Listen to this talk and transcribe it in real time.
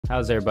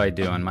How's everybody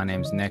doing? My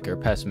name's Nick or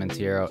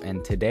Pessimentiero,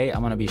 and today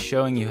I'm going to be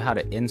showing you how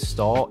to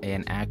install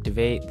and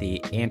activate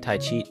the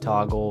anti-cheat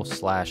toggle /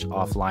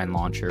 offline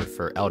launcher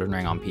for Elden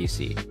Ring on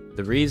PC.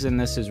 The reason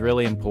this is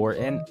really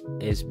important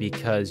is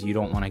because you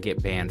don't want to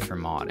get banned for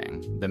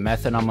modding. The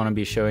method I'm going to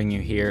be showing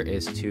you here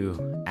is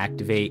to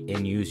activate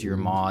and use your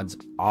mods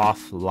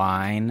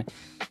offline.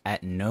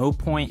 At no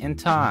point in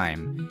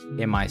time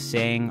am I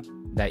saying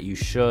that you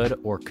should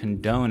or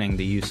condoning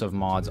the use of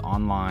mods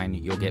online.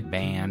 You'll get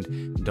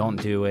banned.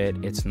 Don't do it.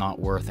 It's not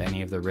worth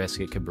any of the risk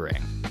it could bring.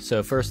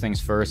 So first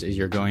things first is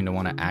you're going to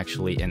want to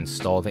actually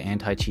install the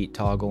anti-cheat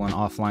toggle and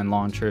offline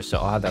launcher. So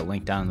I'll have that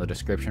link down in the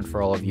description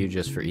for all of you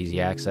just for easy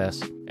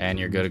access. And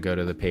you're going to go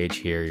to the page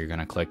here. You're going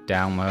to click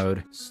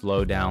download,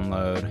 slow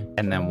download.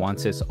 And then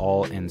once it's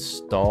all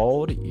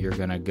installed, you're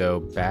going to go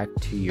back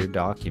to your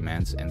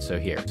documents. And so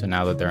here, so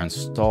now that they're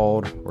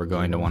installed, we're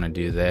going to want to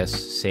do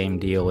this. Same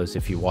deal as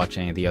if you watch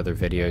any of the other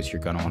videos,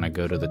 you're going to want to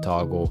go to the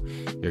toggle.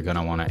 You're going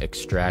to want to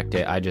extract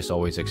it. I just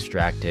always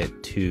extract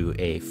it to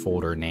a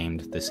folder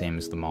named the same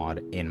as the mod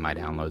in my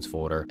downloads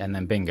folder. And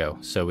then bingo.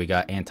 So we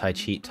got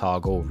anti-cheat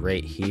toggle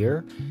right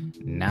here.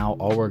 Now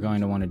all we're going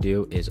to want to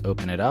do is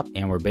open it up,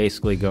 and we're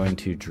basically going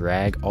to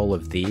drag all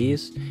of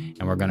these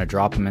and we're going to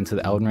drop them into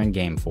the Elden Ring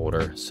game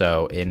folder.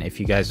 So, and if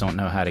you guys don't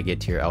know how to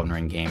get to your Elden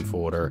Ring game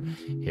folder,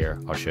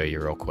 here, I'll show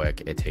you real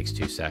quick. It takes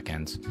 2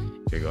 seconds.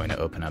 You're going to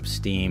open up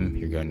Steam.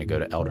 You're going to go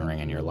to Elden Ring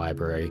in your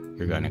library.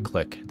 You're going to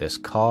click this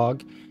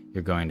cog.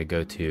 You're going to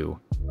go to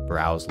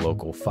browse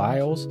local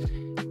files,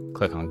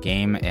 click on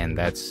game, and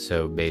that's,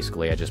 so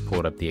basically I just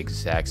pulled up the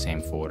exact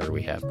same folder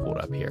we have pulled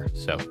up here.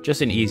 So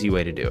just an easy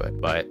way to do it.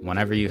 But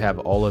whenever you have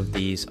all of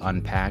these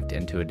unpacked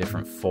into a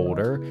different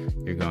folder,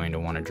 you're going to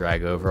want to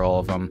drag over all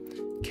of them,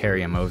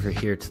 carry them over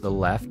here to the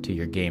left to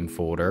your game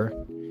folder,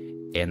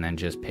 and then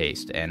just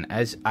paste. And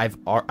as I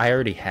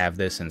already have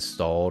this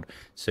installed,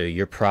 so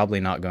you're probably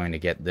not going to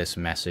get this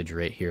message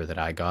right here that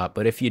I got,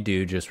 but if you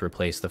do, just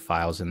replace the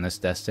files in this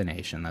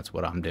destination. That's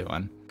what I'm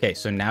doing. Okay,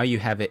 so now you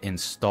have it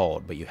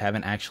installed, but you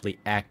haven't actually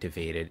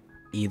activated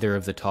either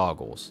of the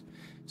toggles.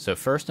 So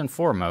first and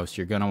foremost,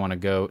 you're going to want to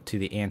go to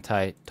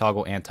the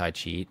toggle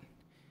anti-cheat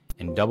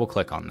and double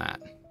click on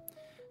that.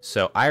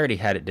 So I already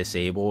had it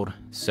disabled,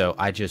 so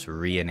I just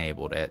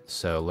re-enabled it.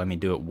 So let me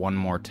do it one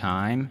more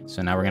time.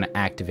 So now we're going to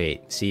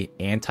activate. See,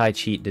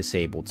 anti-cheat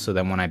disabled. So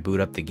then when I boot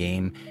up the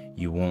game,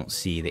 you won't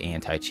see the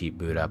anti-cheat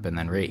boot up. And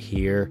then right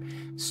here,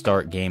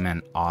 start game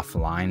in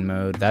offline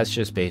mode. That's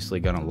just basically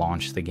going to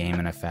launch the game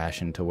in a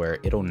fashion to where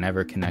it'll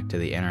never connect to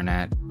the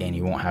internet, and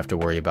you won't have to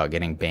worry about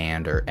getting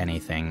banned or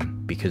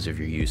anything because of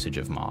your usage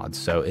of mods.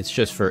 So it's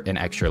just for an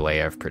extra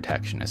layer of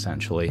protection,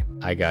 essentially.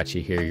 I got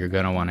you here. You're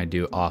going to want to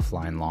do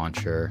offline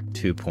launcher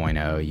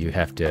 2.0. You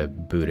have to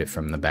boot it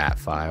from the bat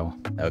file.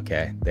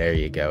 Okay, there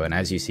you go. And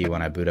as you see,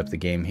 when I boot up the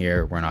game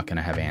here, we're not going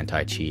to have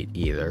anti-cheat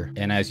either.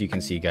 And as you can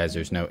see, guys,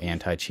 there's no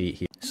anti-cheat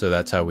here. So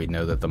that's how we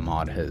know that the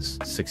mod has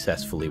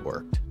successfully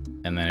worked.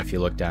 And then if you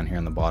look down here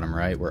on the bottom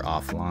right, we're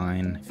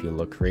offline. If you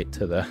look right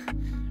to the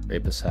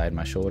right beside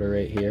my shoulder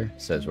right here,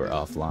 it says we're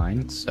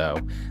offline. So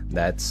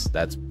that's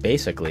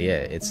basically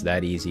it. It's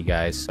that easy,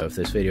 guys. So if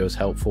this video is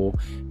helpful,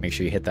 make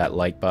sure you hit that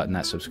like button,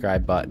 that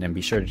subscribe button, and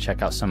be sure to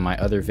check out some of my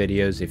other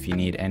videos if you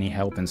need any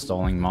help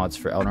installing mods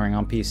for Elden Ring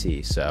on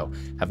PC. So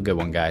have a good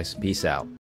one, guys. Peace out.